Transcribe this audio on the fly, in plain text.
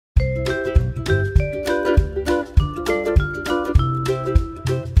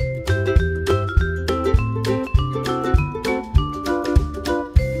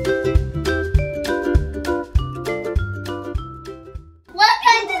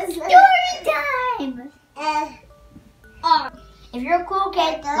subscribe. If you're a cool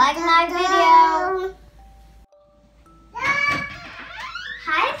kid, like my video.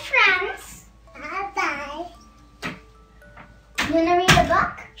 Hi, friends. Bye. You wanna read a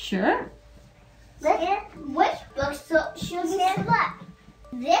book? Sure. Which book should we select?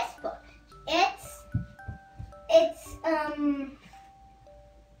 This book. It's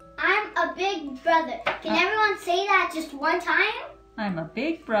I'm a big brother. Can everyone say that just one time? I'm a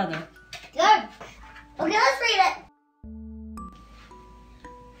big brother. Good. Okay, let's read it.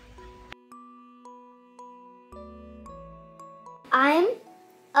 I'm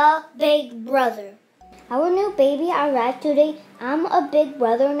a big brother. Our new baby arrived today. I'm a big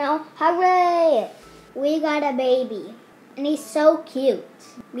brother now. Hooray! We got a baby. And he's so cute.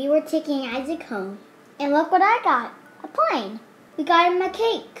 We were taking Isaac home. And look what I got. A plane. We got him a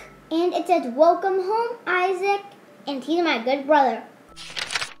cake. And it says, "Welcome home, Isaac." And he's my good brother.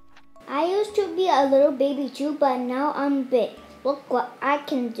 I used to be a little baby too, but now I'm big. Look what I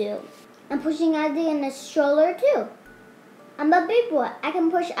can do. I'm pushing Isaac in the stroller too. I'm a big boy. I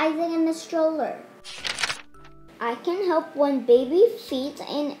can push Isaac in the stroller. I can help when baby feeds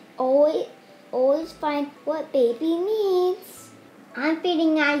and always find what baby needs. I'm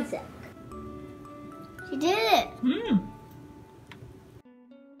feeding Isaac. She did it.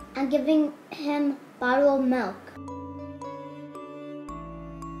 I'm giving him a bottle of milk.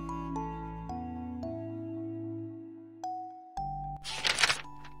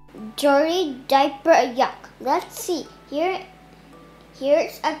 Dirty diaper, yuck. Let's see.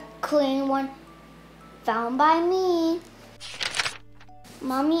 Here's a clean one found by me.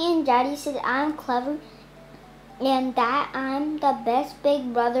 Mommy and Daddy said I'm clever and that I'm the best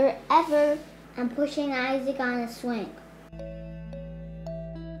big brother ever. I'm pushing Isaac on a swing.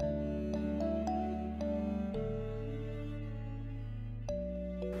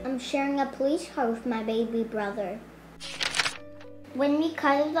 I'm sharing a police car with my baby brother. When we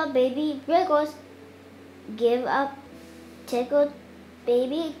cuddle the baby wriggles, give up tickled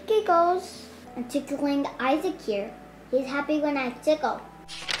baby giggles. I'm tickling Isaac here. He's happy when I tickle.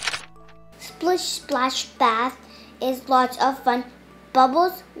 Splish splash bath is lots of fun.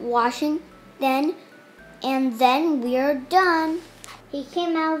 Bubbles washing then we're done. He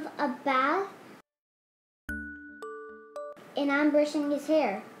came out of a bath and I'm brushing his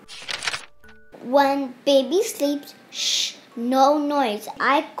hair. When baby sleeps, shh, no noise.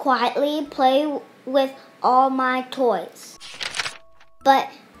 I quietly play with all my toys. But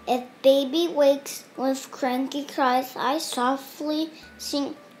if baby wakes with cranky cries, I softly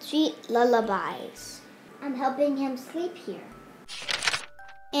sing sweet lullabies. I'm helping him sleep here.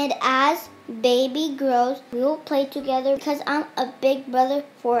 And as baby grows, we will play together because I'm a big brother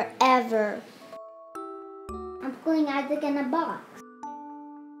forever. I'm putting Isaac in a box.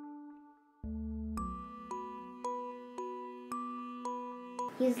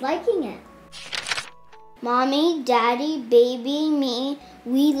 He's liking it. Mommy, Daddy, baby, me,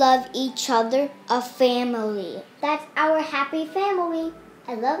 we love each other, a family. That's our happy family.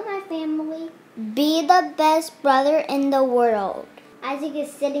 I love my family. Be the best brother in the world. Isaac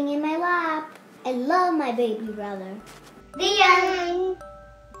is sitting in my lap. I love my baby brother. The end.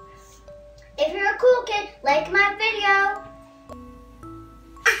 If you're a cool kid, like my video.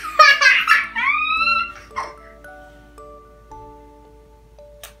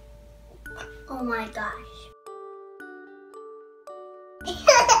 Oh my gosh.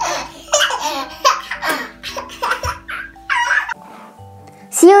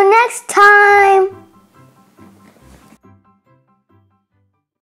 See you next time.